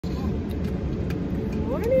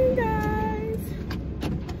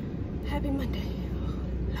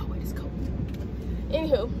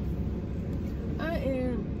Anywho, I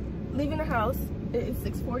am leaving the house. It is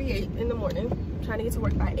 6:48 in the morning. I'm trying to get to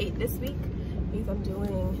work by 8 this week because I'm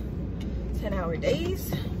doing 10-hour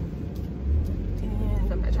days. And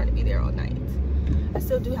I'm not trying to be there all night. I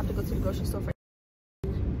still do have to go to the grocery store for.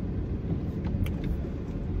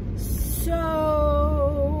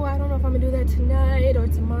 So I don't know if I'm gonna do that tonight or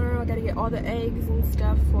tomorrow. I gotta get all the eggs and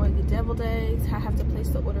stuff for the deviled eggs. I have to place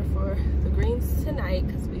the order for the greens tonight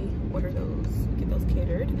because we order those, get those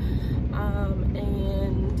catered.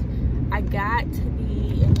 And I got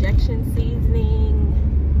the injection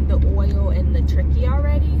seasoning, the oil, and the turkey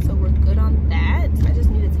already, so we're good on that. I just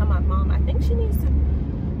need to tell my mom. I think she needs to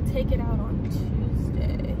take it out on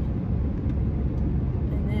Tuesday,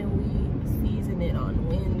 and then we season it on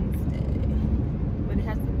Wednesday. But it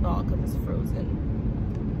has to thaw because it's frozen.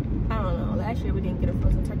 I don't know. Last year we didn't get a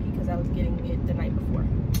frozen turkey because I was getting it the night before.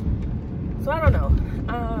 So I don't know.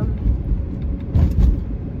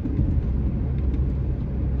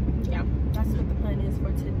 Yeah, that's what the plan is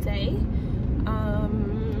for today.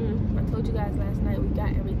 I told you guys last night we got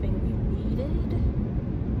everything we needed.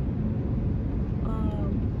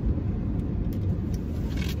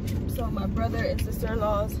 So my brother and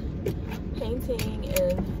sister-in-law's painting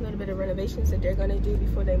and a little bit of renovations that they're gonna do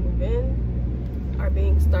before they move in are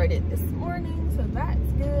being started this morning, so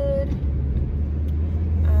that's good.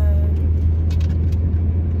 I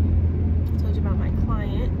told you about my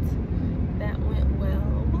client. That went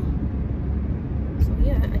well. So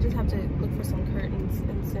yeah, I just have to look for some curtains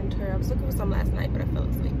and send her. I was looking for some last night, but I fell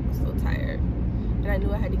asleep. I was so tired. And I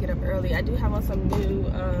knew I had to get up early. I do have on some new,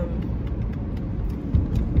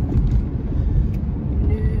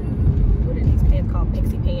 what are these pants called?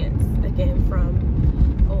 Pixie pants. Again, from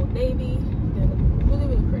Old Navy. They're really,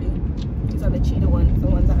 really pretty. These are the cheetah ones, the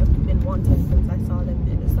ones I've been wanting since I saw them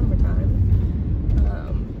in the summertime.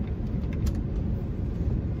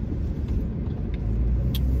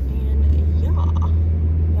 And yeah,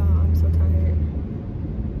 I'm so tired.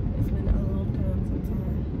 It's been a long time since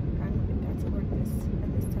I haven't got to work at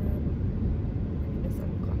this time. It's 7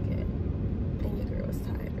 o'clock yet, and your girl is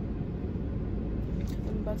tired.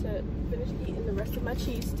 I'm about to finish eating the rest of my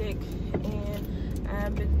cheese stick, and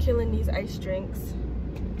I've been killing these ice drinks.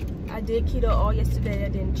 I did keto all yesterday. I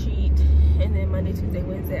didn't cheat, and then Monday, Tuesday,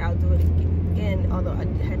 Wednesday I'll do it again, although I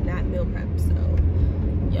had not meal prepped. So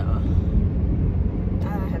yeah,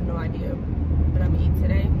 I have no idea what I'm gonna eat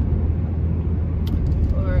today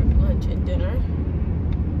for lunch and dinner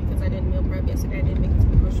because I didn't meal prep yesterday. I didn't make it to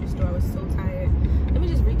the grocery store. I was so tired. Let me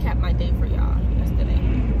just recap my day for y'all yesterday.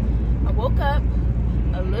 I woke up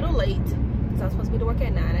a little late because I was supposed to be to work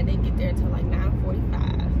at 9. I didn't get there until like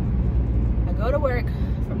 9:45. I go to work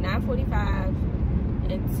from 9:45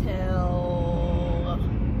 until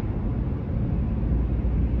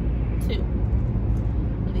 2.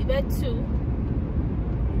 I leave at 2.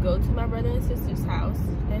 Go to my brother and sister's house.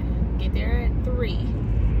 Get there at 3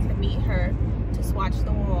 to meet her to swatch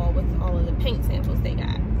the wall with all of the paint samples they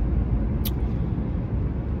got.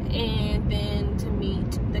 And then to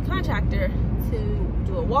meet the contractor to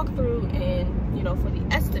do a walkthrough and, you know, for the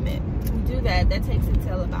estimate. We do that. That takes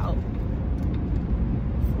until about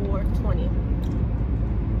 4:20.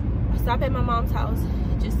 I stop at my mom's house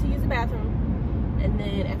just to use the bathroom. And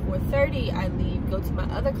then at 4:30, I leave, go to my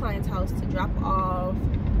other client's house to drop off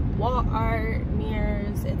wall art,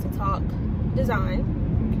 mirrors, and to talk design.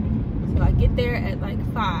 So I get there at like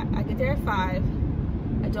 5. I get there at 5.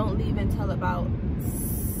 I don't leave until about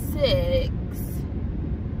 6.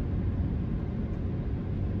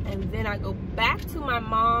 And then I go back to my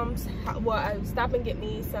mom's house. Well, I stop and get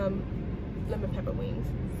me some lemon pepper wings.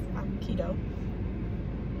 I'm keto.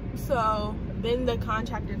 So then the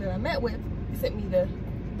contractor that I met with sent me the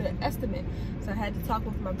estimate. So I had to talk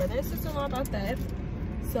with my brother and sister-in-law about that.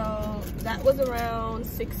 So that was around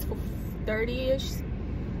 6:30-ish.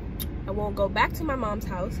 I won't go back to my mom's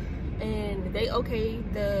house, and they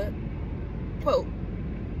okayed the quote.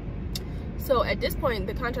 So at this point,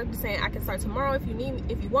 the contractor's saying I can start tomorrow if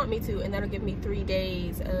you want me to, and that'll give me 3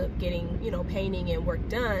 days of getting, you know, painting and work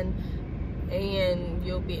done, and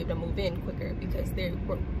you'll be able to move in quicker because they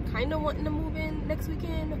were kind of wanting to move in next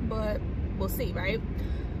weekend, but we'll see, right?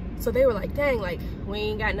 So they were like, dang, like we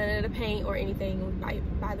ain't got none of the paint or anything. We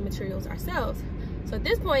buy the materials ourselves. So at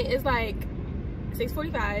this point, it's like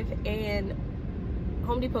 6:45, and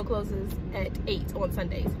Home Depot closes at 8 on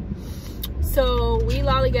Sundays. So we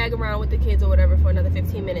lollygag around with the kids or whatever for another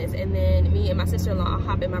 15 minutes, and then me and my sister-in-law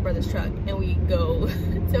hop in my brother's truck and we go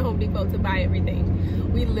to Home Depot to buy everything.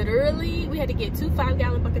 We had to get 2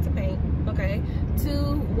 5-gallon buckets of paint, okay,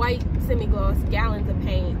 2 white semi-gloss gallons of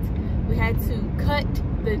paint. We had to cut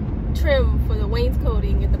the trim for the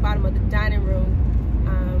wainscoting at the bottom of the dining room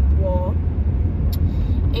wall,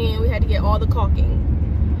 and we had to get all the caulking.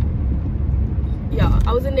 Y'all,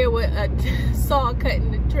 I was in there with a saw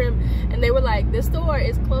cutting the trim, and they were like, "This store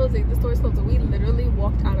is closing. The store is closing." We literally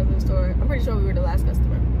walked out of the store. I'm pretty sure we were the last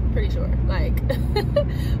customer. Pretty sure. Like,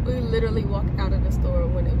 we literally walked out of the store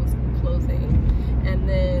when it was closing, and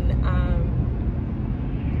then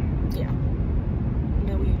yeah, and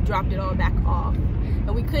then we dropped it all back off,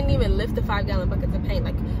 and we couldn't even lift the 5-gallon buckets of paint.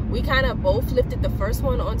 Like, we kind of both lifted the first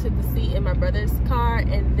one onto the seat in my brother's car,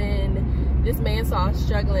 and then this man saw us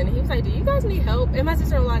struggling, and he was like, "Do you guys need help?" And my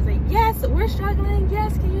sister-in-law was like, "Yes, we're struggling.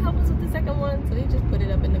 Yes, can you help us with the second one?" So he just put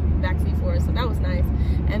it up in the back seat for us, so that was nice.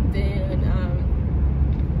 And then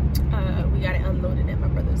we got it unloaded at my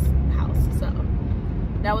brother's house. So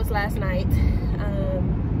that was last night.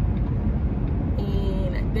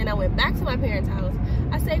 And then I went back to my parents' house.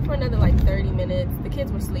 I stayed for another like 30 minutes. The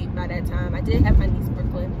kids were asleep by that time. I did have my niece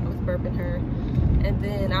Brooklyn. I was burping her. And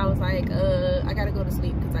then I was like, I gotta go to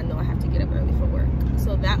sleep because I know I have to get up early for work.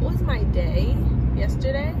 So that was my day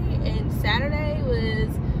yesterday. And Saturday was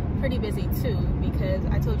pretty busy too, because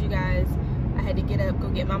I told you guys I had to get up, go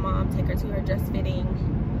get my mom, take her to her dress fitting.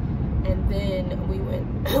 And then we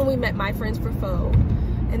went, we met my friends for pho.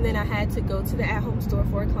 And then I had to go to the at-home store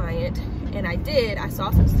for a client. And I did, I saw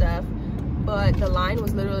some stuff, but the line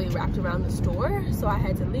was literally wrapped around the store. So I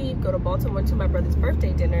had to leave, go to Baltimore to my brother's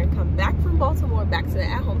birthday dinner, come back from Baltimore back to the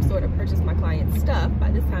at-home store to purchase my client's stuff. By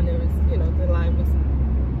this time there was, you know, there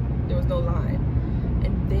was no line.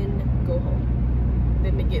 And then go home.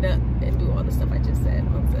 Then to get up and do all the stuff I just said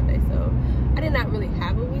on Sunday. So I did not really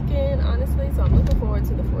have a weekend, honestly. So I'm looking forward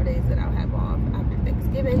to the 4 days that I'll have off after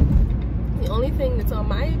Thanksgiving. The only thing that's on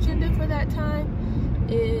my agenda for that time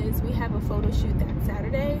is we have a photo shoot that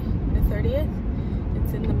Saturday, the 30th.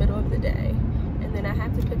 It's in the middle of the day. And then I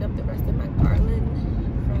have to pick up the rest of my garland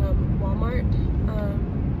from Walmart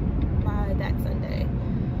by that Sunday.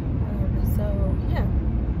 So yeah,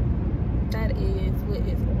 that is what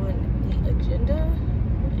is on the agenda.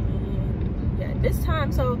 Yeah, this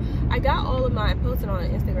time, so I got all of my, I posted on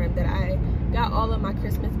Instagram that I got all of my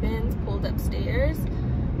Christmas bins pulled upstairs,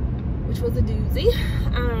 which was a doozy.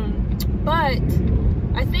 But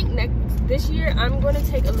I think this year I'm going to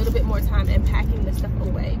take a little bit more time in packing the stuff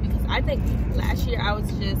away, because I think last year I was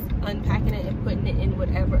just unpacking it and putting it in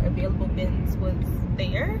whatever available bins was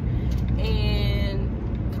there, and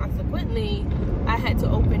consequently I had to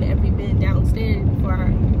open every bin downstairs before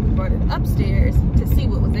I brought it upstairs to see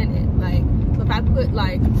what was in it. Like, so if I put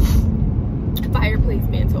like fireplace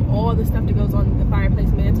mantle, all the stuff that goes on the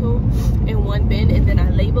fireplace mantle in one bin, and then I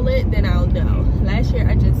label it, then I'll know. Last year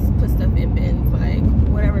I just put stuff in bins, like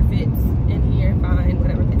whatever fits in here, fine,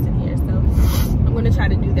 whatever fits in here. So I'm gonna try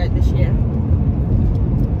to do that this year,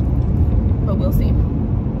 but we'll see.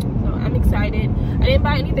 So I'm excited. I didn't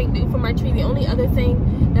buy anything new for my tree. The only other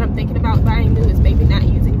thing that I'm thinking about buying new is maybe not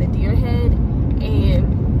using the deer head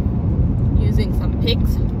and using some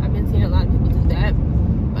picks. I've been seeing a lot of people do that,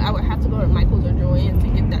 but I would have to go to Michael's or Joann's to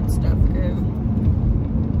get that stuff. And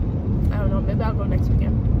I don't know, maybe I'll go next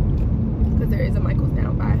weekend, because there is a Michael's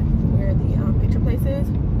down by where the picture place is.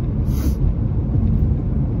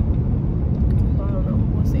 So I don't know,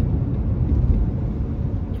 we'll see.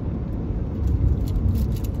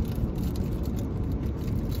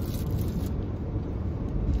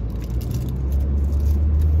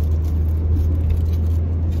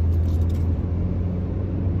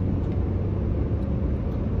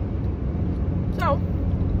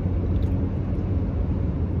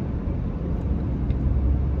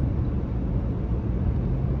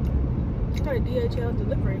 A DHL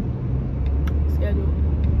delivery schedule.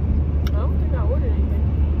 I don't think I ordered anything.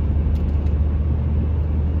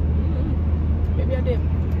 Maybe I did.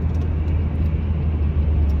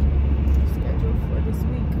 Schedule for this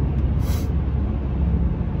week.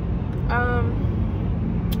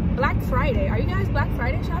 Black Friday. Are you guys Black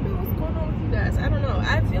Friday shopping? What's going on with you guys? I don't know.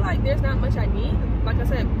 I feel like there's not much I need. Like I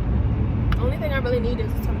said, the only thing I really need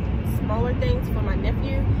is some smaller things for my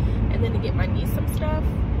nephew, and then to get my niece some stuff,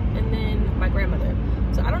 and then my grandmother.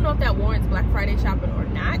 So I don't know if that warrants Black Friday shopping or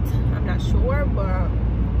not. I'm not sure, but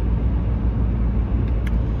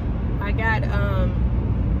I got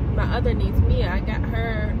my other niece Mia, I got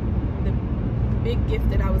her the big gift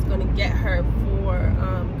that I was going to get her for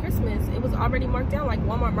Christmas. It was already marked down, like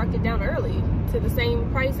Walmart marked it down early to the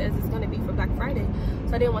same price as it's going to be for Black Friday.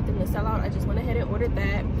 So I didn't want them to sell out. I just went ahead and ordered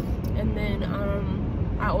that, and then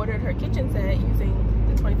I ordered her kitchen set using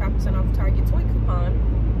the 25% off Target toy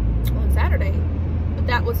coupon on Saturday. but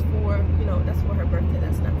that was for, you know, that's for her birthday,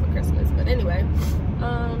 that's not for Christmas. But anyway,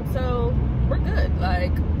 so we're good,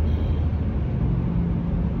 like,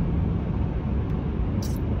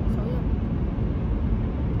 so yeah.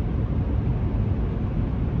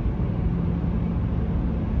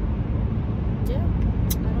 Yeah,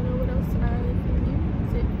 I don't know what else I can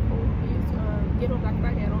use it for. Get on Black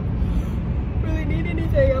Friday. I don't really need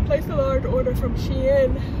anything. I placed a large order from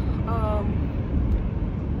Shein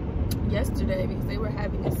yesterday because they were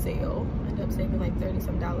having a sale. I ended up saving like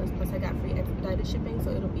 $30-some, plus I got free expedited shipping, so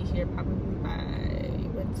it'll be here probably by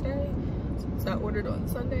Wednesday. So I ordered on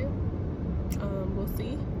Sunday. We'll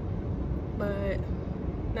see, but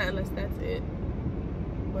not unless that's it,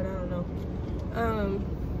 but I don't know.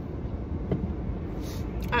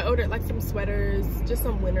 I ordered like some sweaters, just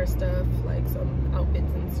some winter stuff, like some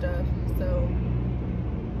outfits and stuff, so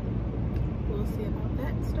we'll see about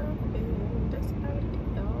that stuff. And that's about it,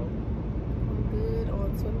 y'all. I'm good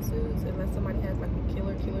on swimsuits unless somebody has like a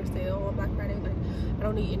killer sale on Black Friday. Like, I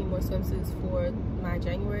don't need any more swimsuits for my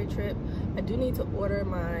January trip. I do need to order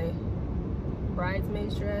my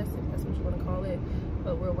bridesmaid's dress, if that's what you want to call it,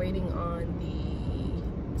 but we're waiting on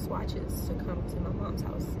the swatches to come to my mom's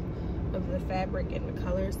house of the fabric and the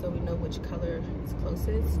color, so we know which color is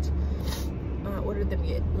closest. I ordered them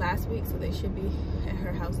last week, so they should be at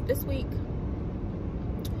her house this week,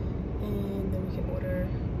 and then we can order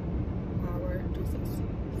our dresses.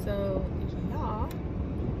 So yeah,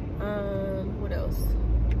 what else?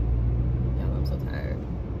 Y'all, I'm so tired.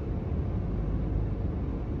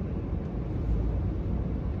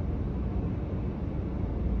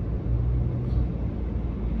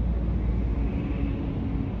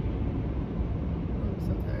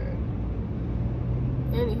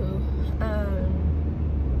 Anywho,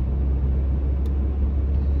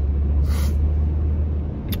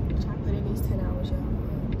 try to put in these 10 hours, y'all.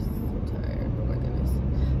 I'm so tired. Oh my goodness.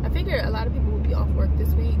 I figured a lot of people would be off work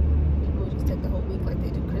this week. People would just take the whole week like they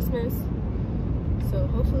do Christmas. So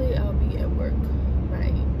hopefully I'll be at work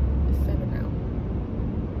by 7 now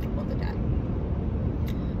on the dot.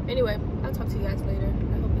 Anyway, I'll talk to you guys later.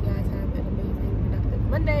 I hope you guys have an amazing, productive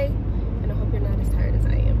Monday, and I hope you're not as tired as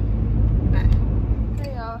I am. Bye.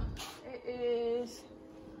 Hey y'all, it is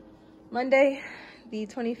Monday the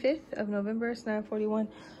 25th of November. It's 9:41.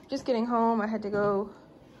 Just getting home. I had to go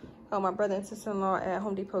help my brother and sister-in-law at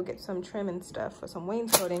Home Depot get some trim and stuff for some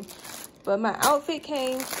wainscoting, but my outfit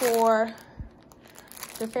came for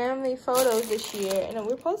the family photos this year, and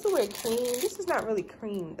we're supposed to wear cream. This is not really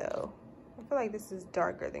cream though. I feel like this is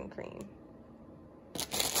darker than cream. I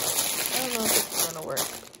don't know if this is gonna work,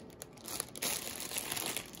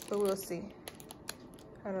 but we'll see.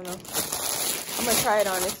 I don't know. I'm gonna try it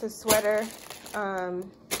on. It's a sweater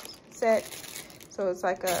set, so it's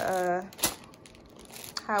like a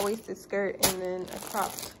high-waisted skirt and then a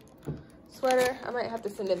cropped sweater. I might have to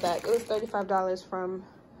send it back. It was $35 from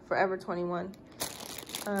Forever 21,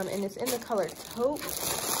 and it's in the color taupe,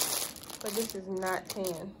 but this is not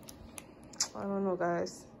tan. I don't know,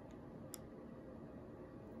 guys.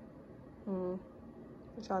 What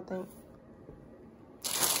y'all think?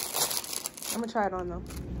 I'm gonna try it on though.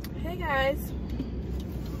 Hey guys,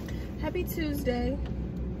 happy Tuesday.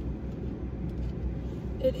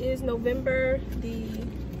 It is November the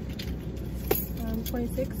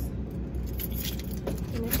 26th,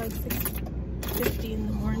 and it's like 6:50 in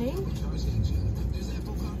the morning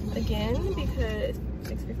again, because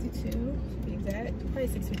 6:52 to be exact, probably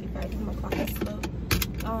 6:55 because my clock is slow.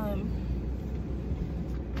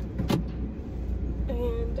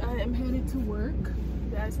 And I am headed to work.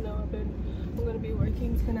 You guys know I'm gonna be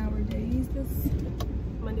working 10-hour days this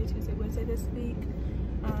Monday, Tuesday, Wednesday this week.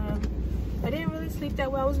 I didn't really sleep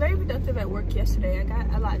that well. I was very productive at work yesterday. I got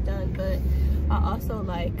a lot done, but I also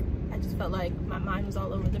I just felt like my mind was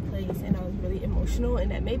all over the place and I was really emotional, and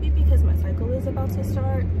that may be because my cycle is about to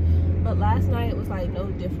start. But last night was like no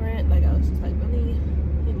different. Like, I was just like really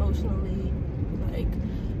emotionally like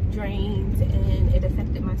drained, and it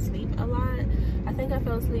affected my sleep a lot. I think I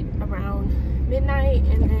fell asleep around midnight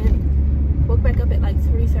and then woke back up at like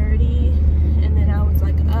 3:30, and then I was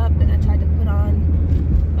like up and I tried to put on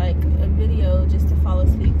like a video just to fall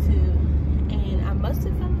asleep to, and I must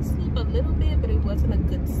have fell asleep a little bit, but it wasn't a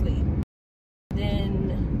good sleep. Then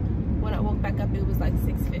when I woke back up, it was like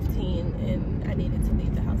 6:15 and I needed to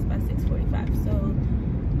leave the house by 6:45, so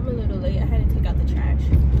I'm a little late. I had to take out the trash,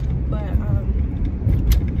 but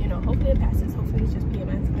you know, hopefully it passes. Hopefully it's just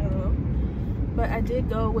PMS, I don't know. But I did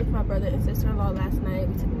go with my brother and sister-in-law last night.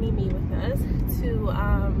 We took Mimi with us to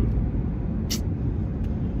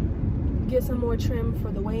get some more trim for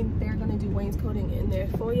the they're gonna do wainscoting in their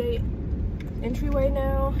foyer entryway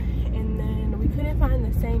now, and then we couldn't find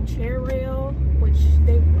the same chair rail, which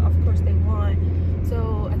they, of course, they want.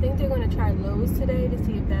 So I think they're going to try Lowe's today to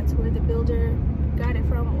see if that's where the builder got it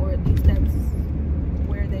from, or at least that's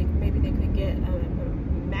where maybe they could get a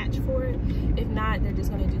match for it. If not, they're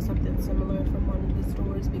just going to do something similar from one of the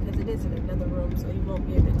stores, because it is in another room, so you won't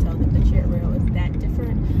be able to tell that the chair rail is that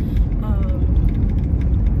different.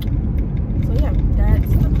 So yeah,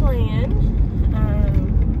 that's the plan.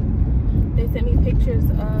 They sent me pictures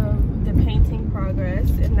of the painting progress,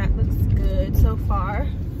 and that looks good so far.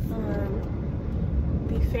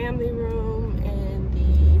 The family room and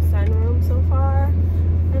the sunroom so far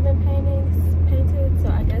have been painted. So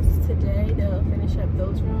I guess today they'll finish up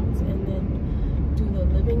those rooms and then do the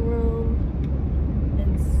living room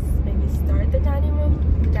and maybe start the dining room.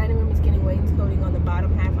 The dining room is getting wainscoting on the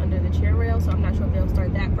bottom half under the chair rail, so I'm not sure if they'll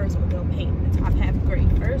start that first or they'll paint the top half gray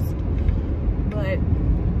first. But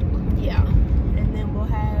yeah, and then we'll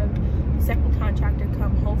have the second contractor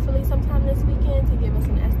come hopefully sometime this weekend to give us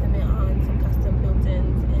an estimate on some custom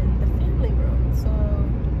built-ins in the family room. So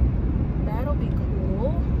that'll be cool.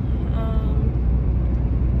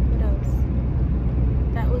 What else?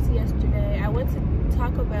 That was yesterday. I went to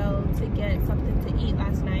Taco Bell to get something to eat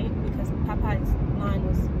last night because Popeye's line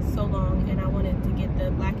was so long and I wanted to get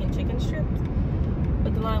the blackened chicken strips,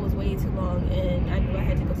 but the line was way too long and I knew I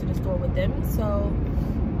had to go to the store with them. So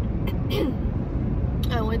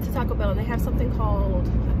I went to Taco Bell and they have something called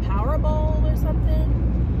a Power Bowl or something,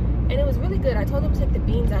 and it was really good. I told them to take the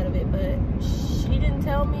beans out of it, but she didn't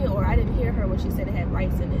tell me, or I didn't hear her when she said it had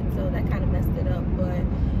rice in it, so that kind of messed it up. But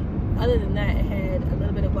other than that, it had a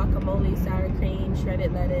little bit of guacamole, sour cream,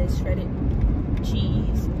 shredded lettuce, shredded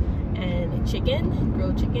cheese, and chicken,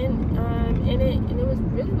 grilled chicken in it, and it was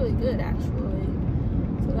really, really good actually.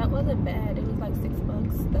 So that wasn't bad. It was like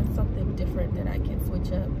 $6. That's something different that I can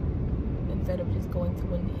switch up instead of just going to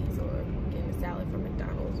Wendy's or getting a salad from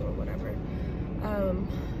McDonald's or whatever.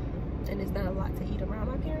 And it's not a lot to eat around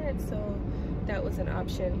my parents, so that was an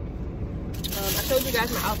option. I showed you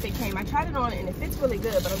guys my outfit came. I tried it on and it fits really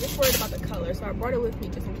good, but I'm just worried about the color, so I brought it with me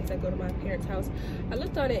just in case I go to my parents' house. I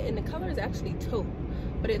looked on it and the color is actually taupe,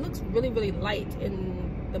 but it looks really, really light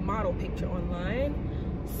in the model picture online.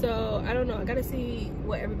 So I don't know, I gotta see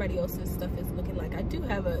what everybody else's stuff is looking like. I do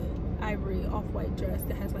have a ivory off-white dress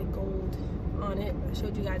that has like gold on it. I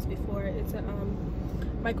showed you guys before. It's a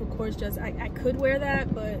Michael Kors dress. I could wear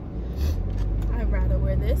that, but I'd rather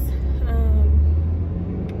wear this.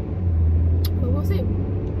 But we'll see.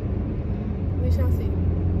 We shall see.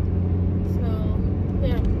 So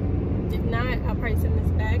yeah, if not, I'll probably send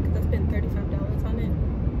this back because I spent $35 on it,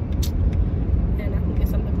 and I can get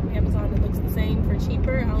something from Amazon that looks the same for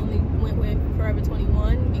cheaper. I only went with Forever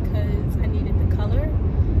 21 because I needed the color.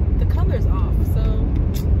 The color's off, so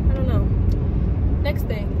I don't know. Next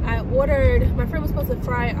thing, I ordered, my friend was supposed to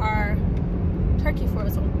fry our turkey for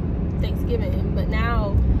us on Thanksgiving, but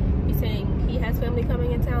now he's saying he has family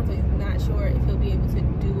coming in town, so he's not sure if he'll be able to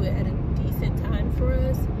do it at a decent time for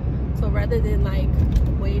us. So rather than like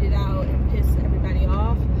wait it out and piss everybody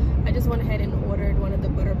off, I just went ahead and ordered one of the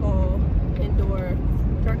Butterball indoor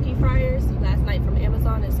turkey fryers last night from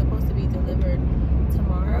Amazon. It's supposed to be delivered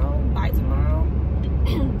by tomorrow.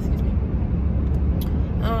 Excuse me.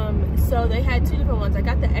 So they had two different ones. I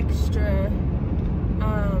got the extra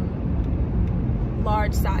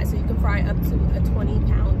large size, so you can fry up to a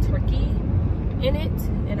 20-pound turkey in it,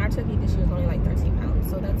 and our turkey this year is only like 13 pounds,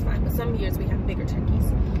 so that's fine. But some years we have bigger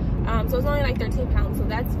turkeys, so it's only like 13 pounds, so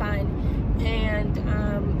that's fine. And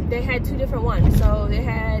they had two different ones. So they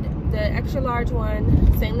had the extra large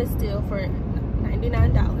one, stainless steel, for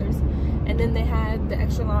 $99, and then they had the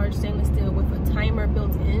extra large stainless steel with a timer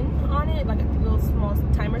built in on it, like a little small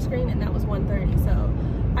timer screen, and that was $130. So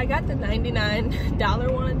I got the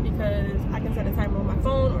 $99 one because I can set a timer on my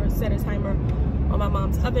phone or set a timer on my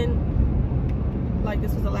mom's oven. Like,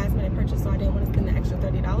 this was a last minute purchase, so I didn't want to spend the extra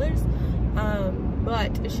 $30.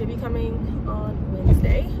 But it should be coming on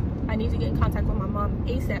Wednesday. I need to get in contact with my mom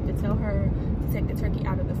ASAP to tell her to take the turkey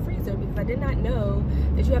out of the freezer, because I did not know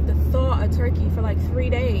that you have to thaw a turkey for like 3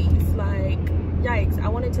 days. Like, yikes. I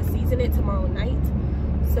wanted to season it tomorrow night.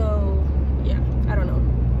 So yeah, I don't know.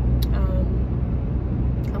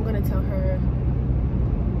 I'm gonna tell her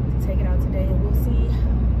to take it out today and we'll see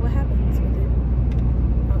what happens with it.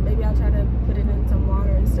 Maybe I'll try to put it in some water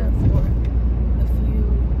and stuff for a few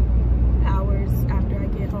hours after I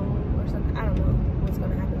get home or something. I don't know what's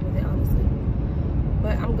gonna happen with it, honestly.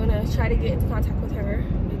 But I'm gonna try to get into contact with her.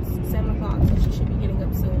 It's 7 o'clock, so she should be getting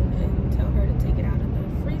up soon, and tell her to take it out of the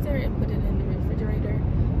freezer and put it in the refrigerator.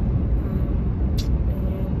 And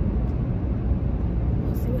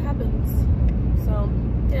we'll see what happens. So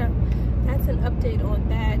yeah, that's an update on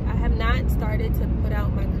that. I have not started to put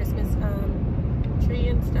out my Christmas tree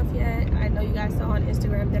and stuff yet. I know you guys saw on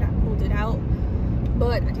Instagram that I pulled it out,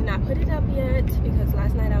 but I did not put it up yet because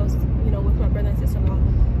last night I was, you know, with my brother and sister-in-law.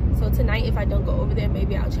 So tonight, if I don't go over there,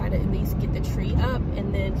 maybe I'll try to at least get the tree up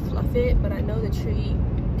and then fluff it. But I know the tree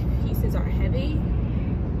pieces are heavy.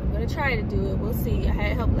 I'm gonna try to do it. We'll see. I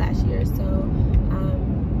had help last year, so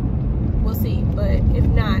we'll see. But if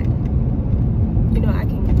not, you know, I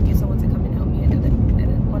can get someone to come and help me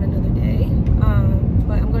on another day.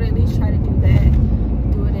 But I'm gonna at least try to do that.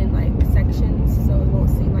 Do it in like sections, so it won't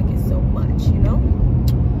seem like it's so much, you know.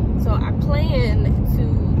 So I plan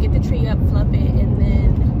to get the tree up, fluff it, and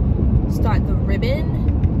then start the ribbon.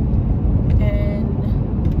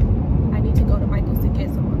 And I need to go to Michael's to get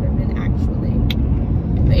some more ribbon actually.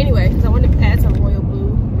 But anyway, because I want to add some royal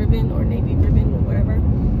blue ribbon or navy ribbon or whatever.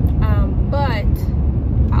 But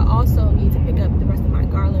I also need to pick up the rest of my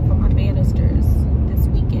garland for my banisters this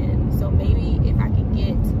weekend. So maybe if I can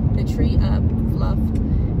get the tree up, fluffed,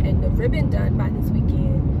 and the ribbon done by this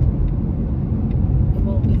weekend, it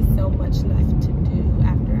won't be so much left to do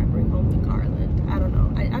after I bring home the garland. I don't know.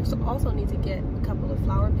 I actually also need to get a couple of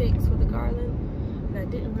flower picks for the garland, and I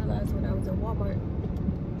didn't realize when I was in Walmart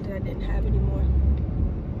that I didn't have any more.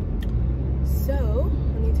 So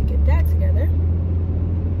I need to get that together.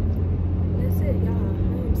 That's it, y'all.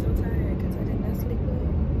 I am so tired because I did not sleep well.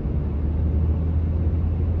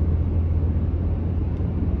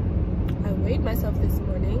 I weighed myself this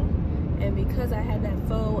morning, and because I had that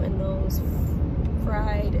pho and those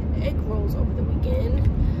fried egg rolls over the weekend,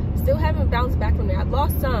 still haven't bounced back from there. I've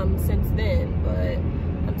lost some since then, but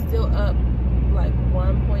I'm still up like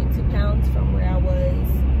 1.2 pounds from where I was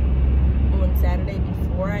on Saturday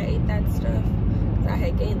before I ate that stuff. I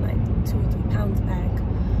had gained like 2 or 3 pounds back.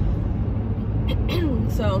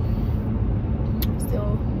 So I'm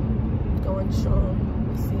still going strong.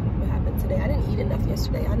 We'll see what happens today. I didn't eat enough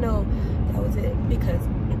yesterday. I know that was it because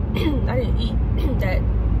I didn't eat that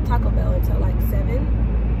Taco Bell until like 7.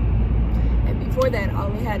 And before that, I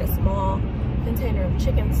only had a small container of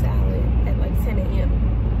chicken salad at like 10 a.m.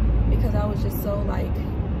 because I was just so like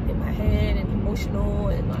in my head and emotional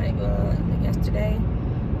and like yesterday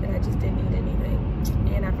that I just didn't eat anything.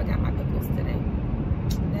 And I forgot my pickles today.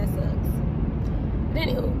 That sucks. But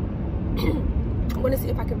anywho, I want to see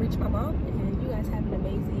if I can reach my mom. And you guys have an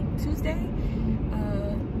amazing Tuesday.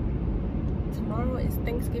 Tomorrow is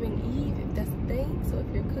Thanksgiving Eve, if that's a thing. So if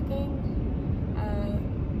you're cooking,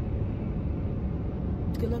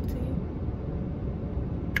 good luck to you.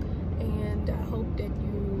 And I hope that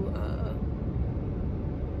you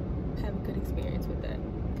have a good experience with that,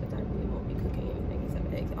 because I really won't be cooking anything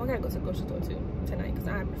except eggs. I gotta go to the grocery store too tonight because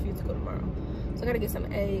I refuse to go tomorrow. So I gotta get some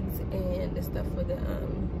eggs and the stuff for the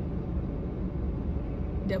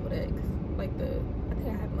deviled eggs. Like I think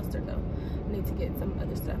I have mustard though. I need to get some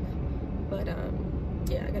other stuff. But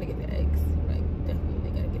yeah, I gotta get the eggs. Like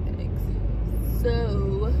definitely gotta get the eggs.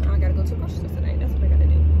 So I gotta go to the grocery store tonight. That's what I gotta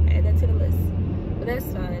do. Add that to the list. But that's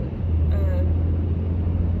fine.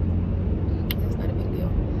 That's not a big deal.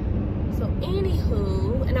 So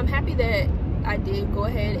anywho, and I'm happy that I did go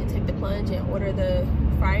ahead and take the plunge and order the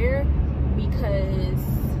fryer because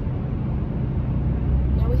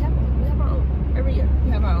now we have one. We have our own. Every year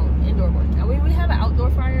we have our own indoor one. Now we have an outdoor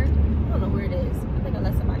fryer. I don't know where it is. I think I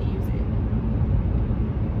let somebody use it.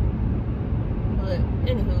 But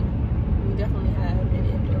anywho, we definitely have an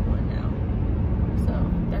indoor one now. So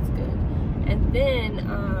that's good. And then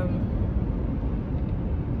I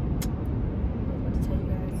was about to tell you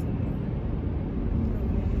guys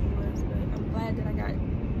something. I'm glad that I got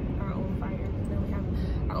our own fryer. Now we have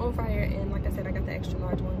our own fryer, and like I said, I got the extra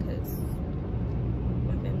large one because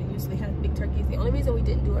my family usually has big turkeys. The only reason we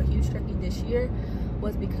didn't do a huge turkey this year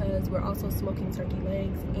was because we're also smoking turkey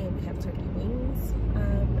legs and we have turkey wings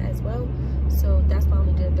as well. So that's why I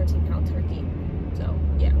only did a 13-pound turkey. So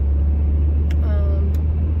yeah.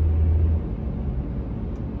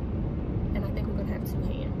 And I think we're gonna have 2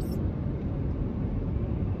 hams.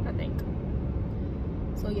 I think.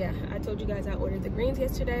 So yeah, I told you guys I ordered the greens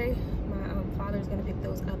yesterday. My father's gonna pick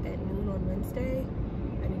those up at noon on Wednesday.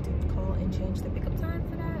 I need to call and change the pickup time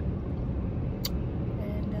for that.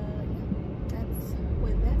 And yeah, that's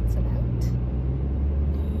what that's about.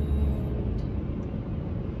 And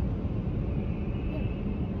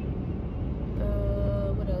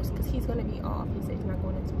yeah. What else? Because he's gonna be off. He said he's not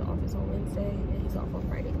going into the office on Wednesday, and he's off on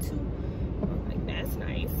Friday too. I'm like, that's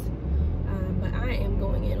nice. But I am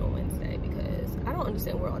going in on Wednesday because I don't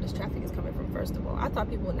understand where all this traffic is coming from. First of all, I thought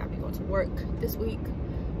people would not be going to work this week,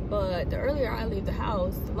 but the earlier I leave the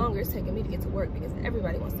house, the longer it's taking me to get to work because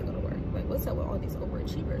everybody wants to go to work. Like, what's up with all these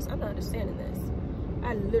overachievers? I'm not understanding this.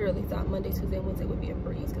 I literally thought Monday, Tuesday, Wednesday would be a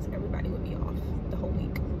breeze because everybody would be off the whole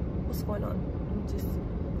week. What's going on? I'm just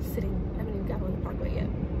sitting. I haven't even got on the parkway yet.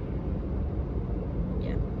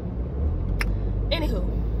 Yeah. Anywho,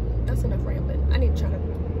 that's enough rambling. I need to try to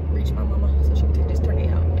reach my mama so she can take this turkey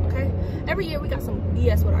out, okay? Every year we got some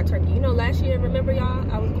BS with our turkey. You know, last year, remember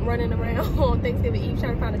y'all, I was running around on Thanksgiving Eve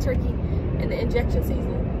trying to find a turkey in the injection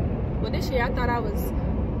season. Well, this year I thought I was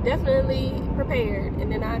definitely prepared,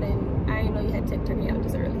 and then I didn't know you had to take turkey out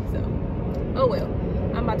this early, so oh well.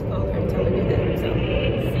 I'm about to call her and tell her to do that, so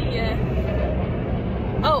see ya.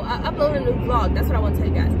 Oh, I uploaded a new vlog. That's what I want to tell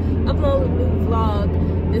you guys. Uploaded a new vlog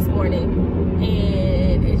this morning,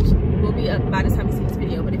 and it will be up by the time you see this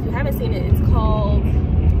video. But if you haven't seen it, it's called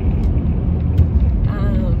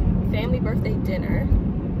Family Birthday Dinner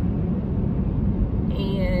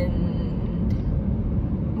and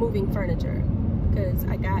Moving Furniture, because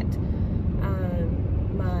I got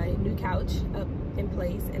my new couch up in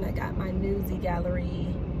place, and I got my new Z Gallery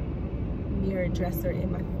mirror dresser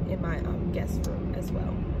in my guest room as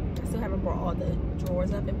well. I still haven't brought all the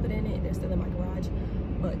drawers up and put in it. They're still in my garage,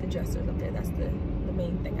 but the dresser's up there. That's the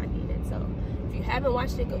main thing I needed. So if you haven't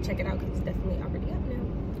watched it, go check it out because it's definitely already up now.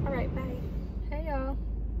 All right, bye. Hey y'all,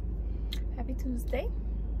 happy Tuesday.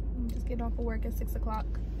 I'm just getting off of work at 6 o'clock.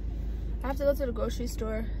 I have to go to the grocery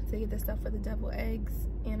store to get the stuff for the deviled eggs,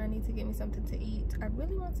 and I need to get me something to eat. I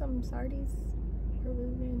really want some sardies or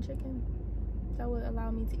Peruvian chicken. That would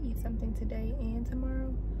allow me to eat something today and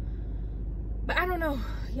tomorrow. But I don't know,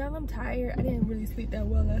 y'all, I'm tired. I didn't really sleep that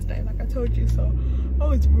well last night, like I told you, so I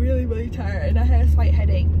was really tired, and I had a slight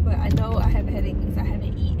headache. But I know I have a headache because I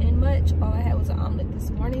haven't eaten much. All I had was an omelet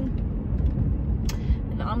this morning,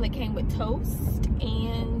 and the omelet came with toast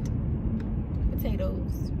and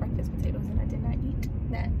potatoes, breakfast potatoes, and I did not eat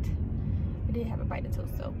that. I did have a bite of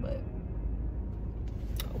toast though, but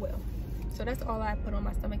oh well. So that's all I put on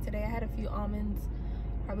my stomach today. I had a few almonds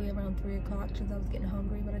probably around 3 o'clock because I was getting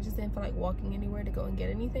hungry, but I just didn't feel like walking anywhere to go and get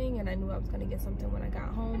anything, and I knew I was gonna get something when I got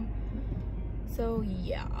home. So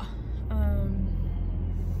yeah, I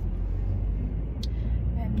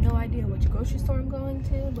have no idea which grocery store I'm going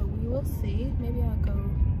to, but we will see. Maybe I'll go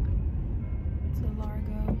to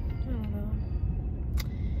Largo. I don't know.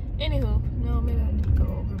 Anywho, no, maybe I'll just go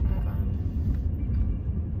over by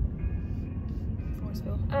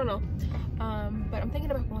Forestville. I don't know. But I'm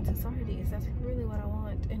thinking about going to Sardi's. That's really what I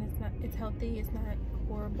want, and it's healthy, it's not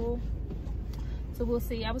horrible. So we'll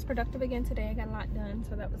see. I was productive again today. I got a lot done,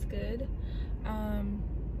 so that was good.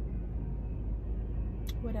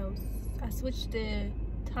 What else? I switched the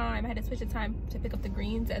time. I had to switch the time to pick up the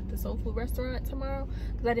greens at the soul food restaurant tomorrow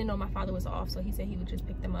because I didn't know my father was off, so he said he would just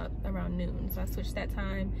pick them up around noon. So I switched that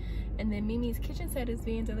time. And then Mimi's kitchen set is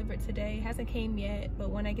being delivered today. It hasn't came yet, but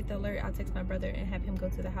when I get the alert, I'll text my brother and have him go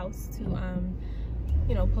to the house to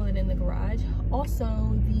you know, pull it in the garage. Also,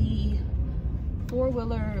 the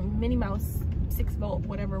 4-wheeler Minnie Mouse 6-volt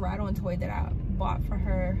whatever ride-on toy that I bought for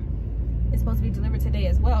her is supposed to be delivered today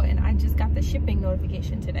as well, and I just got the shipping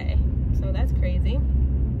notification today, so that's crazy.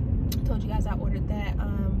 I told you guys I ordered that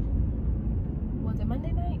was it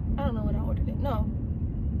Monday night? I don't know when I ordered it. No,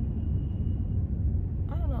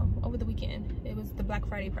 I don't know, over the weekend. It was the Black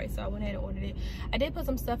Friday price, so I went ahead and ordered it. I did put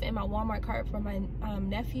some stuff in my Walmart cart for my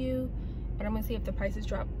nephew, but I'm gonna see if the prices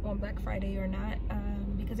drop on Black Friday or not,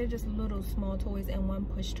 because they're just little small toys and one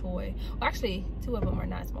push toy. Well, actually 2 of them are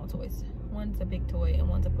not small toys. One's a big toy and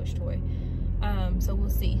one's a push toy. So we'll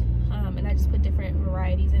see. And I just put different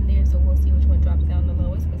varieties in there, so we'll see which one drops down the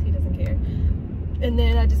lowest because he doesn't care. And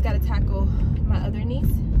then I just got to tackle my other niece,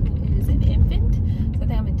 who is an infant. So I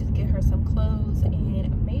think I'm gonna just get her some clothes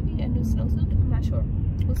and maybe a new snowsuit. I'm not sure.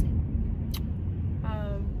 We'll see.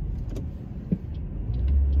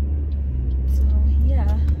 So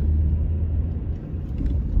yeah.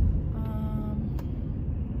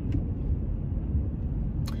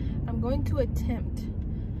 I'm going to attempt,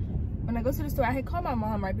 when I go to the store, I had called my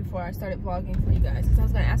mom right before I started vlogging for you guys because I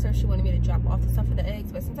was going to ask her if she wanted me to drop off the stuff for the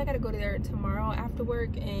eggs, but since I got to go there tomorrow after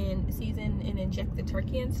work and season and inject the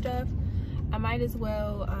turkey and stuff, I might as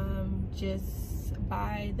well just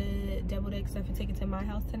buy the deviled egg stuff and take it to my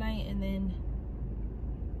house tonight, and then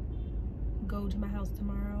go to my house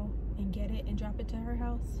tomorrow and get it and drop it to her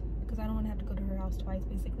house, because I don't want to have to go to her house twice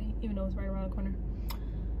basically, even though it's right around the corner.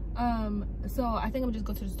 So I think I'm gonna just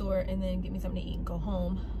go to the store and then get me something to eat and go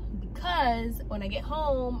home, because when I get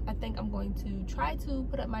home I think I'm going to try to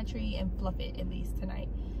put up my tree and fluff it at least tonight.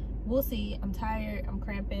 We'll see. I'm tired, I'm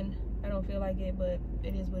cramping, I don't feel like it, but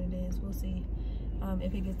it is what it is. We'll see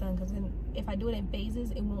if it gets done, because if I do it in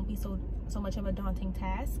phases it won't be so so much of a daunting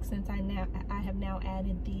task, since I have now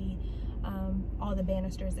added the all the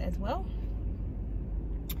banisters as well,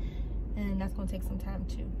 and that's gonna take some time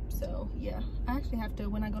too. So yeah, I actually have to,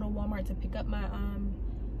 when I go to Walmart to pick up my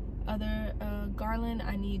other garland,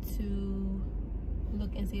 I need to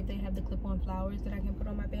look and see if they have the clip-on flowers that I can put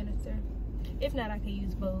on my banister. If not, I can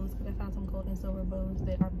use bows, because I found some gold and silver bows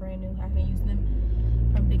that are brand new. I haven't used them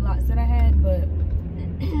from big lots that I had, but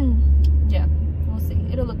yeah, we'll see.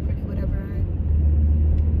 It'll look pretty whatever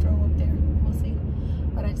I throw up there, we'll see.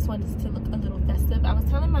 But I just wanted it to look a little festive. I was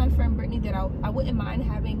telling my friend Brittany that I wouldn't mind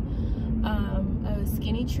having a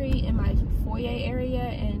skinny tree in my foyer area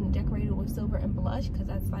and decorate it with silver and blush, because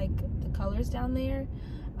that's like the colors down there.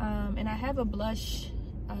 And I have a blush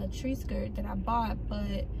tree skirt that I bought,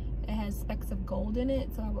 but it has specks of gold in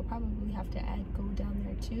it, so I will probably have to add gold down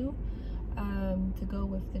there too, to go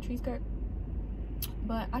with the tree skirt.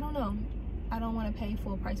 But I don't know, I don't want to pay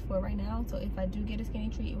full price for it right now. So if I do get a skinny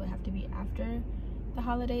tree, it would have to be after the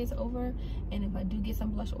holiday is over, and if I do get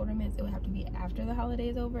some blush ornaments, it would have to be after the holiday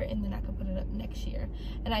is over, and then I can put it up next year.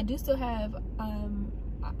 And I do still have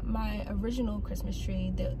my original Christmas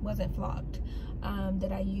tree that wasn't flocked,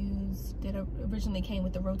 that I used, that originally came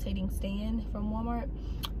with the rotating stand from Walmart,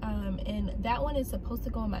 and that one is supposed to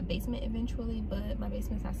go in my basement eventually, but my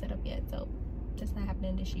basement's not set up yet, so that's not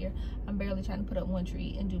happening this year. I'm barely trying to put up one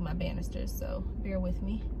tree and do my banisters, so bear with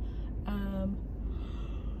me.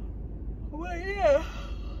 Well, yeah.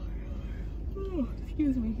 Ooh,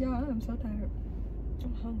 excuse me, y'all. I'm so tired.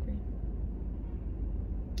 I'm hungry.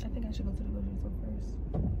 I think I should go to the grocery store first.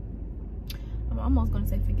 I'm almost gonna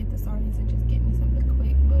say forget the sardines and just get me something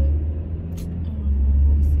quick, but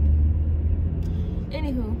we'll see.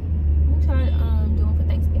 Anywho, what y'all doing for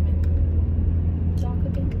Thanksgiving? Y'all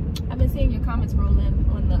cooking? I've been seeing your comments roll in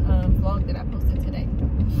on the vlog that I posted today.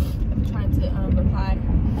 I've been trying to reply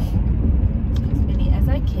as many as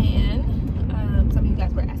I can. Some of you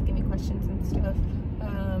guys were asking me questions and stuff.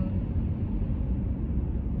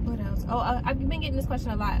 What else? Oh, I've been getting this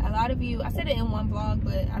question a lot. A lot of you, I said it in one vlog,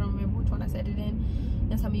 but I don't remember which one I said it in,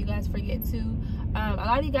 and some of you guys forget too. A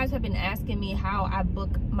lot of you guys have been asking me how I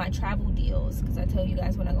book my travel deals, because I tell you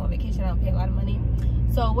guys when I go on vacation I don't pay a lot of money.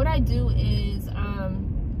 So what I do is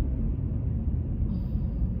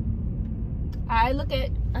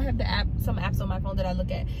I have the app, some apps on my phone that I look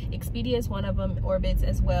at. Expedia is one of them, Orbitz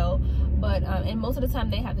as well. But and most of the time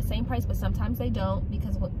they have the same price, but sometimes they don't,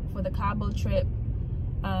 because for the Cabo trip,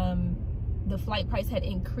 the flight price had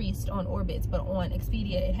increased on Orbitz, but on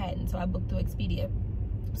Expedia it hadn't. So I booked through Expedia.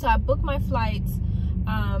 So I book my flights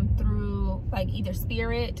through like either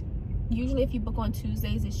Spirit. Usually if you book on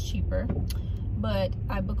Tuesdays it's cheaper, but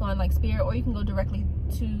I book on like Spirit, or you can go directly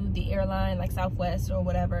to the airline like Southwest or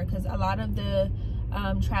whatever, because a lot of the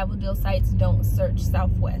travel deal sites don't search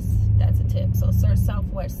Southwest. That's a tip. So search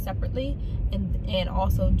Southwest separately, and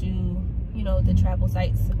also do, you know, the travel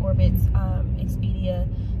sites, Orbitz, Expedia,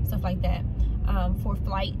 stuff like that, for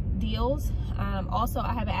flight deals. Also,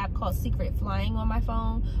 I have an app called Secret Flying on my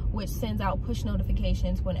phone, which sends out push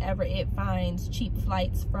notifications whenever it finds cheap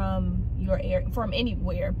flights from your from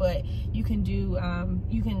anywhere. But you can do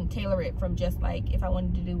you can tailor it from just like if I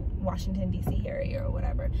wanted to do Washington DC area or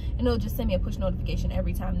whatever, and it'll just send me a push notification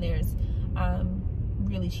every time there's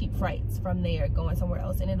really cheap flights from there going somewhere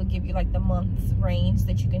else, and it'll give you like the month range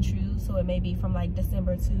that you can choose. So it may be from like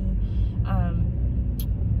December to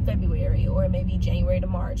February, or maybe January to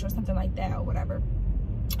March or something like that, or whatever.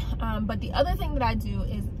 But the other thing that I do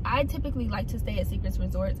is I typically like to stay at Secrets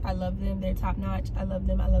Resorts. I love them. They're top notch. I love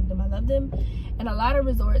them. I love them. I love them. And a lot of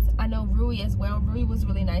resorts, I know Rui as well. Rui was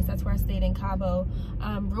really nice. That's where I stayed in Cabo.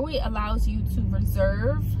 Rui allows you to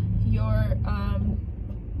reserve your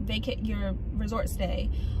your resort stay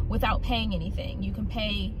without paying anything. You can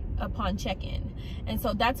pay upon check-in, and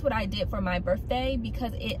so that's what I did for my birthday,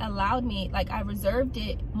 because it allowed me, like, I reserved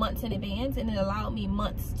it months in advance, and it allowed me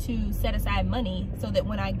months to set aside money so that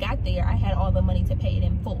when I got there I had all the money to pay it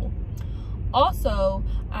in full. Also,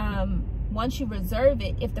 once you reserve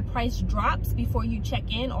it, if the price drops before you check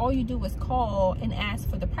in, all you do is call and ask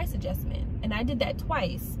for the price adjustment. And I did that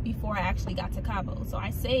twice before I actually got to Cabo. So I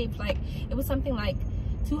saved, like, it was something like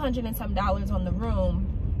 $200 and some on the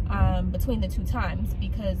room between the two times,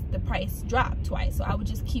 because the price dropped twice. So I would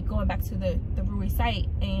just keep going back to the Rui site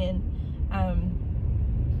and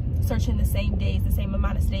searching the same days, the same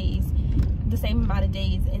amount of days,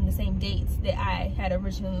 and the same dates that I had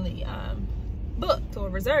originally booked or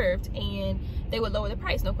reserved, and they would lower the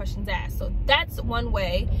price, no questions asked. So that's one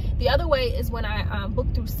way. The other way is when I book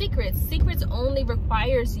through Secrets. Secrets only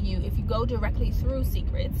requires you, if you go directly through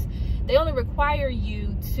Secrets, they only require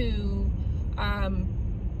you to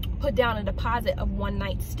put down a deposit of 1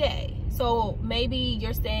 night stay. So maybe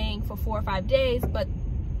you're staying for 4 or 5 days, but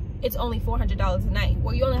it's only $400 a night.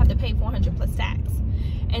 Well, you only have to pay $400 plus tax,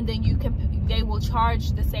 and then they will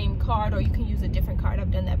charge the same card, or you can use a different card.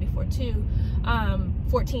 I've done that before too.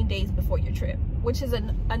 14 days before your trip, which is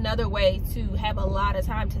another way to have a lot of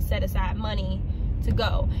time to set aside money to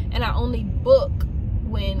go. And I only book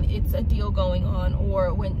when it's a deal going on,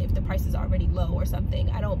 or if the price is already low or something.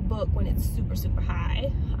 I don't book when it's super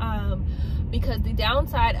high, because the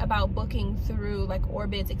downside about booking through like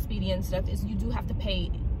Orbitz, Expedia and stuff is you do have to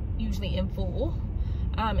pay usually in full,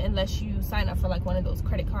 unless you sign up for like one of those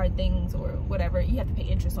credit card things or whatever. You have to pay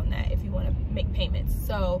interest on that if you want to make payments.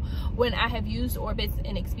 So when I have used Orbitz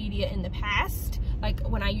and Expedia in the past, like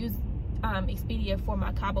when I used Expedia for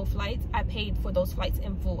my Cabo flights, I paid for those flights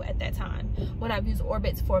in full at that time. When I've used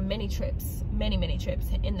Orbitz for many trips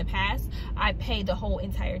in the past, I paid the whole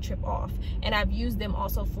entire trip off. And I've used them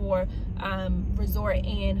also for resort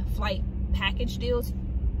and flight package deals,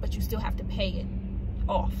 but you still have to pay it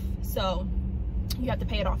off. So you have to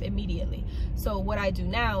pay it off immediately. So what I do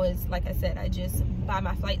now is, like I said, I just buy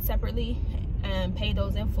my flights separately and pay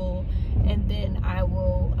those in full, and then I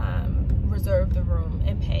will reserve the room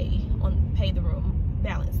and pay the room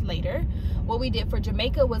balance later. What we did for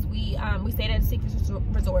Jamaica was we stayed at a secret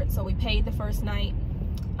resort, so we paid the first night,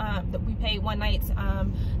 we paid 1 night's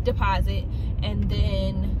deposit, and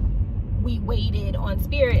then we waited on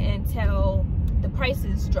Spirit until the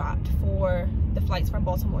prices dropped for the flights from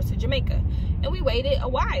Baltimore to Jamaica, and we waited a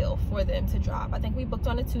while for them to drop. I think we booked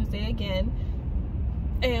on a Tuesday again,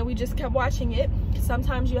 and we just kept watching it.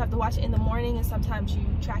 Sometimes you have to watch it in the morning, and sometimes you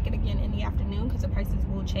track it again in the afternoon, because the prices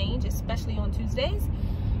will change, especially on Tuesdays.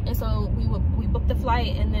 And so we booked the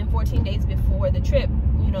flight, and then 14 days before the trip,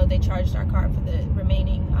 you know, they charged our card for the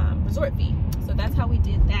remaining resort fee. So that's how we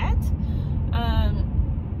did that.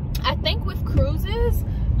 I think with cruises,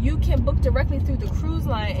 you can book directly through the cruise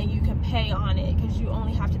line and you can pay on it, because you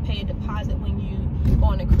only have to pay a deposit when you go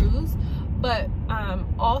on a cruise. But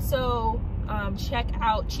also check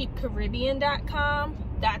out cheapcaribbean.com.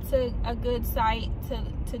 That's a good site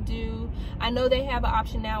to do. I know they have an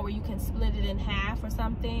option now where you can split it in half or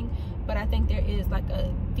something, but I think there is like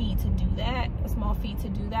a fee to do that, a small fee to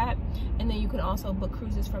do that. And then you can also book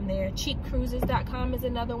cruises from there. Cheapcruises.com is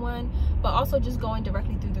another one, but also just going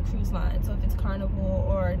directly through the cruise line. So if it's Carnival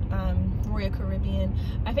or Royal Caribbean.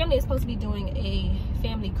 My family is supposed to be doing a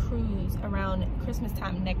family cruise around Christmas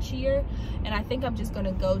time next year, and I think I'm just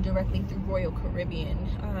gonna go directly through Royal Caribbean.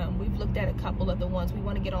 We've looked at a couple of the ones. We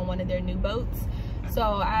want to get on one of their new boats,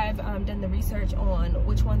 so I've done the research on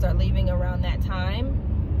which ones are leaving around that time,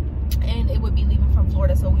 and it would be leaving from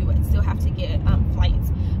Florida, so we would still have to get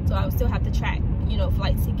flights. So I would still have to track, you know,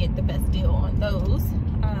 flights to get the best deal on those.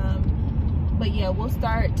 But yeah, we'll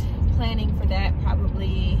start planning for that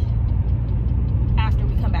probably after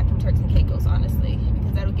we come back from Turks and Caicos, honestly,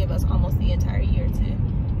 because that'll give us almost the entire year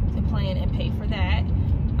to plan and pay for that.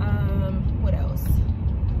 What else?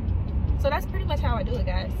 So that's pretty much how I do it,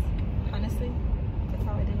 guys. Honestly, that's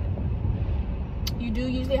how I do it. You do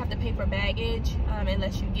usually have to pay for baggage,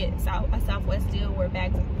 unless you get a Southwest deal where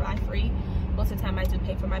bags fly free. Most of the time I do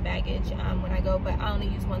pay for my baggage when I go, but I only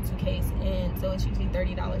use 1 suitcase, and so it's usually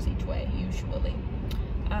 $30 each way, usually.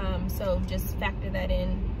 So just factor that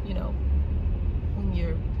in, you know, when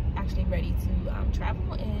you're actually ready to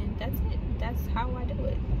travel, and that's it. That's how I do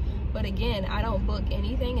it. But again, I don't book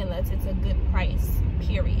anything unless it's a good price,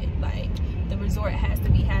 period. Like the resort has to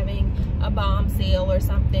be having a bomb sale or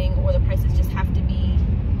something, or the prices just have to be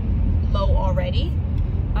low already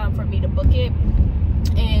for me to book it,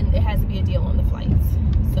 and it has to be a deal on the flights.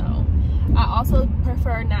 So I also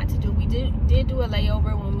prefer not to do, we did do a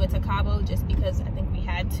layover when we went to Cabo, just because I think we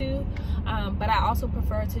had to, but I also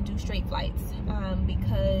prefer to do straight flights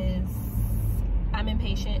because I'm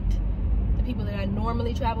impatient. The people that I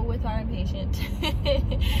normally travel with are impatient,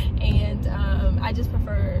 and I just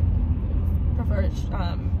prefer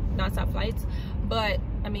nonstop flights. But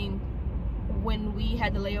I mean, when we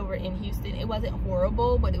had the layover in Houston, it wasn't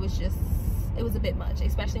horrible, but it was a bit much,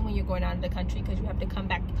 especially when you're going out of the country, because you have to come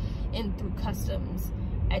back in through customs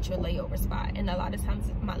at your layover spot. And a lot of times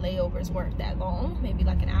my layovers weren't that long, maybe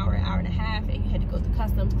like an hour and a half, and you had to go to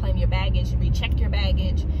customs, claim your baggage, recheck your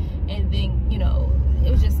baggage, and then, you know, it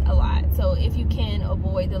was just a lot. So if you can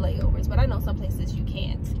avoid the layovers, but I know some places you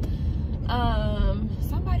can't.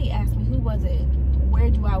 Somebody asked me, who was it, where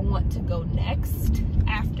do I want to go next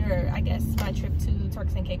after, I guess, my trip to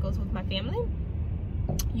Turks and Caicos with my family?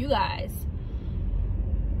 You guys,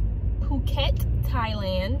 Phuket,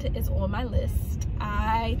 Thailand is on my list.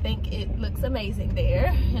 I think it looks amazing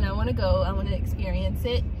there, and I want to go. I want to experience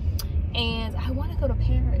it. and I want to go to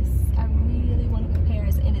Paris. I really want to go to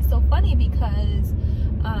Paris. And it's so funny because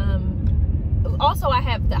also I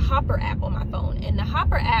have the Hopper app on my phone, and the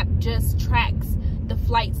Hopper app just tracks the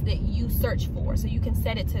flights that you search for. So you can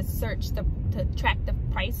set it to track the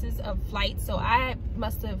prices of flights. So I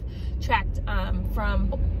must have tracked from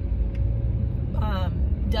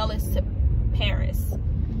Dulles to Paris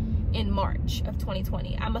in March of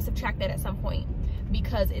 2020. I must have tracked that at some point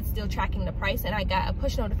because it's still tracking the price. And I got a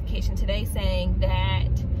push notification today saying that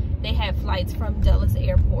they have flights from Dulles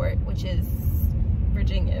Airport, which is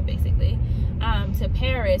Virginia basically, to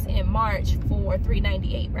Paris in March for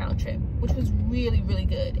 $398 round trip, which was really, really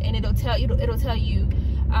good. And it'll tell you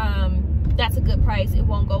that's a good price, it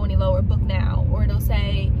won't go any lower, book now. Or it'll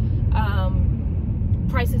say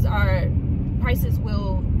prices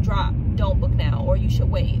will drop, don't book now, or you should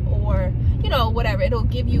wait, or you know, whatever. It'll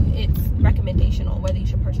give you its recommendation on whether you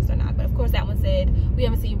should purchase or not. But of course that one said, we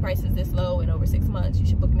haven't seen prices this low in over 6 months, you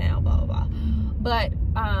should book now, blah blah blah. But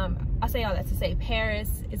I say all that to say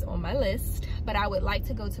Paris is on my list, but I would like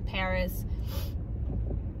to go to Paris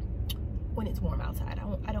when it's warm outside.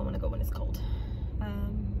 I don't want to go when it's cold. I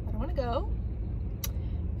don't want to go.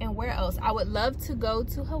 And where else? I would love to go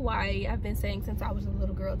to Hawaii. I've been saying since I was a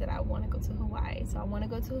little girl that I want to go to Hawaii. So I want to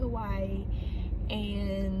go to Hawaii.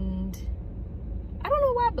 And I don't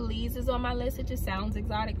know why Belize is on my list. It just sounds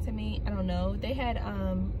exotic to me. I don't know. They had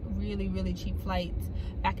really, really cheap flights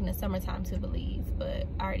back in the summertime to Belize, but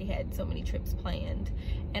I already had so many trips planned.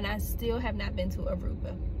 And I still have not been to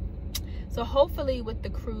Aruba. So hopefully with the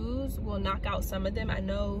cruise, we'll knock out some of them. I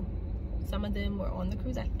know some of them were on the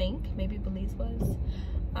cruise, I think. Maybe Belize was.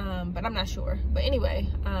 But I'm not sure. But anyway,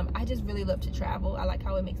 I just really love to travel. I like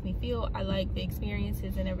how it makes me feel. I like the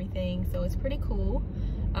experiences and everything. So it's pretty cool.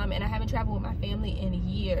 And I haven't traveled with my family in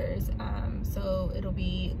years. So it'll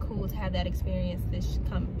be cool to have that experience this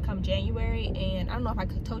come January. And I don't know if I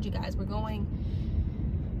told you guys, we're going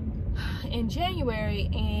in January,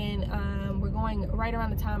 and we're going right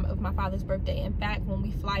around the time of my father's birthday. In fact, when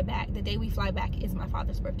we fly back, the day we fly back is my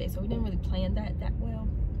father's birthday. So we didn't really plan that well.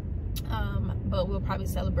 But we'll probably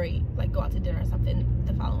celebrate, like go out to dinner or something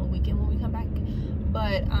the following weekend when we come back.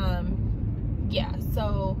 But yeah,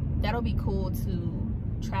 so that'll be cool to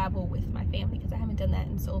travel with my family because I haven't done that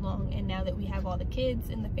in so long. And now that we have all the kids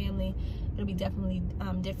in the family, it'll be definitely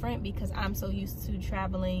different because I'm so used to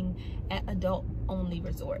traveling at adult only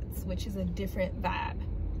resorts, which is a different vibe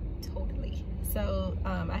totally. So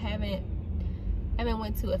I haven't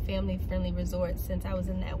went to a family friendly resort since I was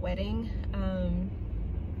in that wedding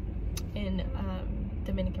in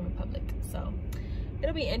Dominican Republic. So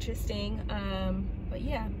it'll be interesting. But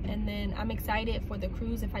yeah, and then I'm excited for the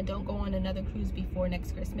cruise. If I don't go on another cruise before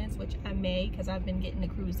next Christmas, which I may, because I've been getting the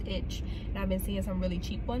cruise itch and I've been seeing some really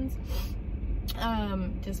cheap ones,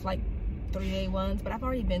 just like 3-day ones. But I've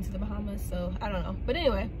already been to the Bahamas, so I don't know. But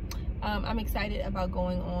anyway, I'm excited about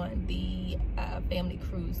going on the family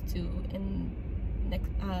cruise too in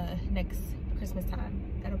next Christmas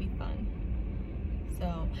time. That'll be fun.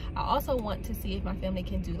 So I also want to see if my family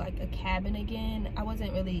can do like a cabin again. I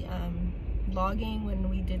wasn't really vlogging when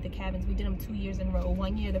we did the cabins. We did them 2 years in a row.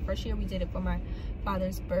 1 year, the first year we did it for my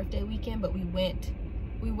father's birthday weekend, but we went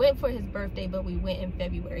for his birthday, but we went in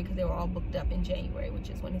February because they were all booked up in January, which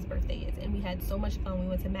is when his birthday is. And we had so much fun. We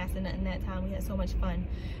went to Massanutten that time. We had so much fun.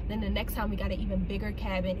 Then the next time we got an even bigger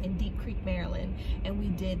cabin in Deep Creek, Maryland, and we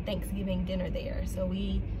did Thanksgiving dinner there. So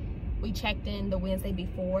we checked in the Wednesday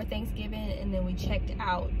before Thanksgiving, and then we checked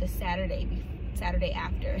out the Saturday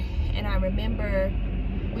after. And I remember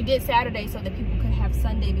we did Saturday so that people could have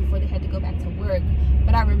Sunday before they had to go back to work.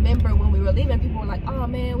 But I remember when we were leaving, people were like, oh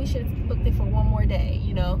man, we should have booked it for one more day,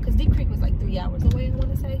 you know, because Deep Creek was like 3 hours away, I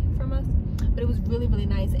want to say, from us. But it was really, really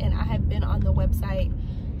nice. And I have been on the website,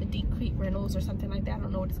 the Deep Creek Rentals or something like that. I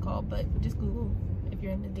don't know what it's called, but just Google if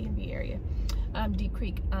you're in the DMV area. Deep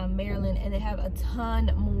Creek, Maryland, and they have a ton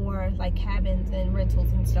more like cabins and rentals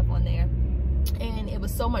and stuff on there. And it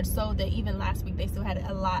was so much so that even last week they still had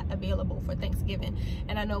a lot available for Thanksgiving.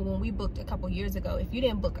 And I know when we booked a couple years ago, if you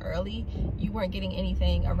didn't book early, you weren't getting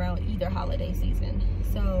anything around either holiday season.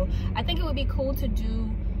 So I think it would be cool to do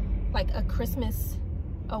like a Christmas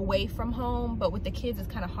away from home, but with the kids it's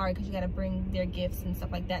kind of hard because you got to bring their gifts and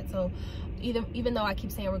stuff like that. So even though I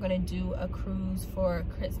keep saying we're going to do a cruise for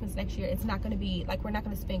Christmas next year, it's not going to be like, we're not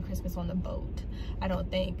going to spend Christmas on the boat, I don't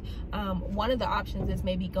think. One of the options is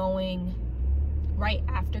maybe going right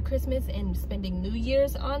after Christmas and spending New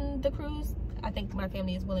Year's on the cruise. I think my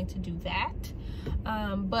family is willing to do that.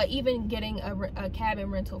 But even getting a cabin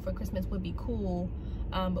rental for Christmas would be cool.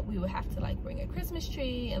 But we would have to like bring a Christmas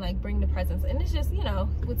tree and like bring the presents, and it's just, you know,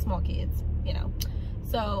 with small kids, you know.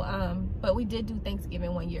 So but we did do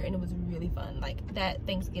Thanksgiving one year and it was really fun. Like that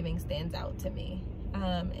Thanksgiving stands out to me.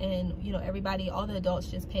 And you know, everybody, all the adults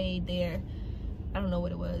just paid their, I don't know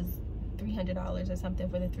what it was, $300 or something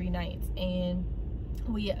for the 3 nights, and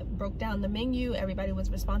we broke down the menu. Everybody was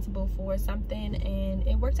responsible for something and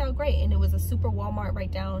it worked out great. And it was a super Walmart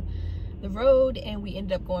right down the road, and we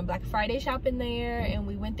ended up going Black Friday shopping there, and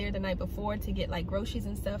we went there the night before to get like groceries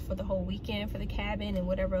and stuff for the whole weekend for the cabin and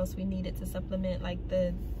whatever else we needed to supplement like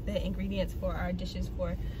the ingredients for our dishes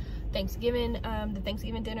for Thanksgiving, the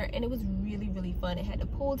Thanksgiving dinner. And it was really, really fun. It had a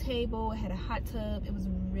pool table, it had a hot tub. It was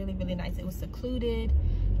really, really nice. It was secluded.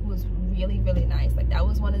 It was really, really nice. Like that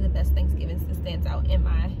was one of the best Thanksgivings that stands out in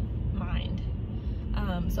my mind.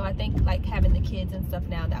 So I think like having the kids and stuff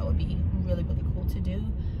now, that would be really, really cool to do.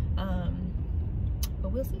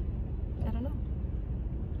 But we'll see. I don't know.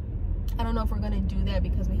 I don't know if we're gonna do that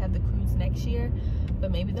because we have the cruise next year,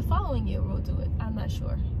 but maybe the following year we'll do it. I'm not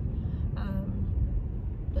sure.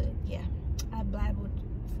 But yeah, I blabbered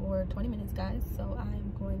for 20 minutes, guys. So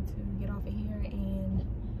I'm going to get off of here and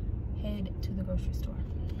head to the grocery store.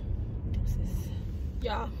 Deuces.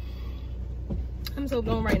 Y'all, I'm so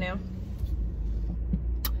blown right now.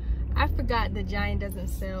 I forgot that Giant doesn't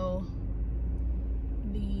sell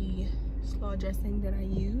the slaw dressing that I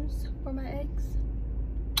use for my eggs.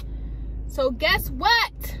 So guess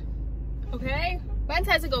what? Okay, Vance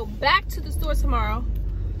has to go back to the store tomorrow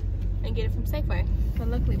and get it from Safeway. But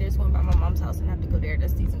luckily there's one by my mom's house and I have to go there to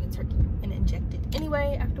season the turkey and inject it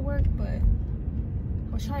anyway after work. But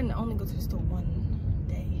I was trying to only go to the store one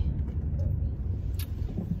day.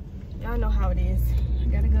 Y'all know how it is. I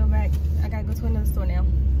gotta go back. I gotta go to another store now.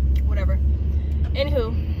 Whatever.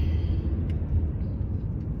 Anywho,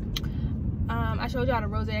 I showed y'all the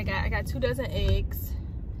rose I got. I got 2 dozen eggs.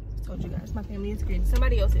 I told you guys my family is greedy.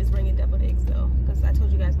 Somebody else is bringing deviled eggs though, because I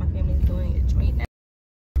told you guys my family is doing a joint now.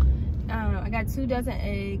 I got 2 dozen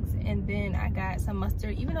eggs, and then I got some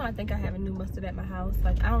mustard. Even though I think I have a new mustard at my house,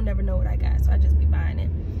 like I don't never know what I got, so I just be buying it.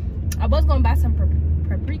 I was gonna buy some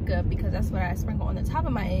paprika because that's what I sprinkle on the top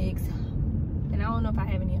of my eggs, and I don't know if I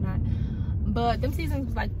have any or not. But them seasons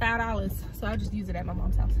was like $5, so I'll just use it at my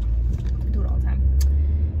mom's house. I do it all the time.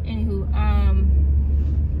 Anywho,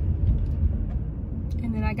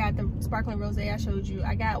 and then I got the sparkling rosé I showed you.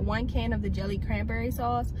 I got 1 can of the jelly cranberry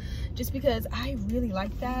sauce just because I really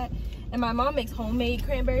like that. And my mom makes homemade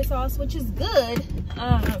cranberry sauce, which is good.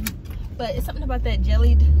 But it's something about that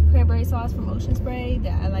jellied cranberry sauce from Ocean Spray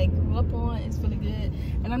that I like grew up on. It's really good.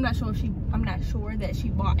 And I'm not sure that she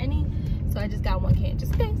bought any, so I just got 1 can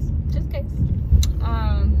just in case.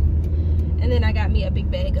 And then I got me a big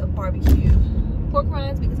bag of barbecue pork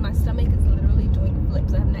rinds because my stomach is literally doing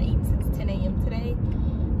flips. I have not eaten since 10 a.m. today,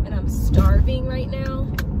 and I'm starving right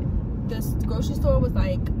now. The grocery store was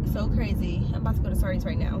like so crazy. I'm about to go to Sardi's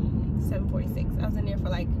right now. 7:46. I was in there for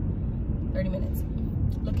like 30 minutes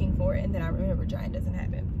looking for it, and then I remember Giant doesn't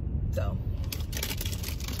have it. So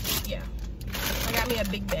yeah, I got me a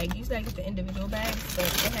big bag. Usually I get the individual bags, but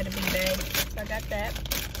they had a big bag, so I got that.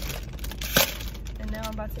 And now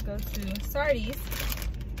I'm about to go to Sardi's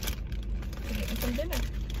to get me some dinner.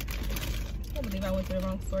 I can't believe I went to the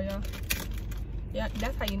wrong store, y'all. Yeah,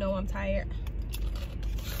 that's how you know I'm tired.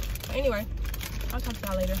 But anyway, I'll talk to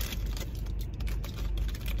y'all later.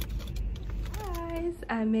 Guys,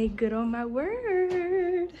 I made good on my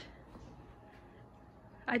word.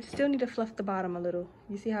 I just still need to fluff the bottom a little.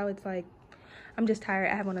 You see how it's like, I'm just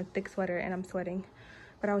tired. I have on a thick sweater and I'm sweating.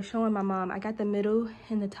 But I was showing my mom, I got the middle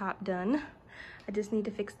and the top done. I just need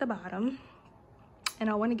to fix the bottom. And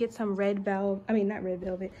I want to get some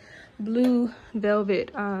blue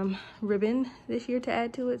velvet ribbon this year to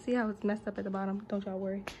add to it. See how it's messed up at the bottom? Don't y'all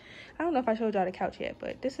worry. I don't know if I showed y'all the couch yet,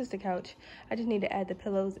 but this is the couch. I just need to add the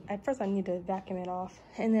pillows. At first I need to vacuum it off.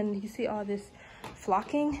 And then you see all this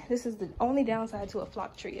flocking. This is the only downside to a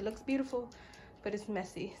flock tree. It looks beautiful, but it's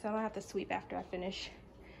messy. So I'm gonna have to sweep after I finish.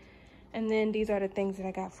 And then these are the things that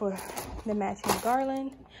I got for the matching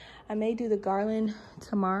garland. I may do the garland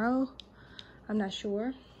tomorrow. I'm not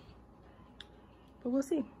sure, but we'll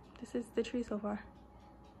see. This is the tree so far.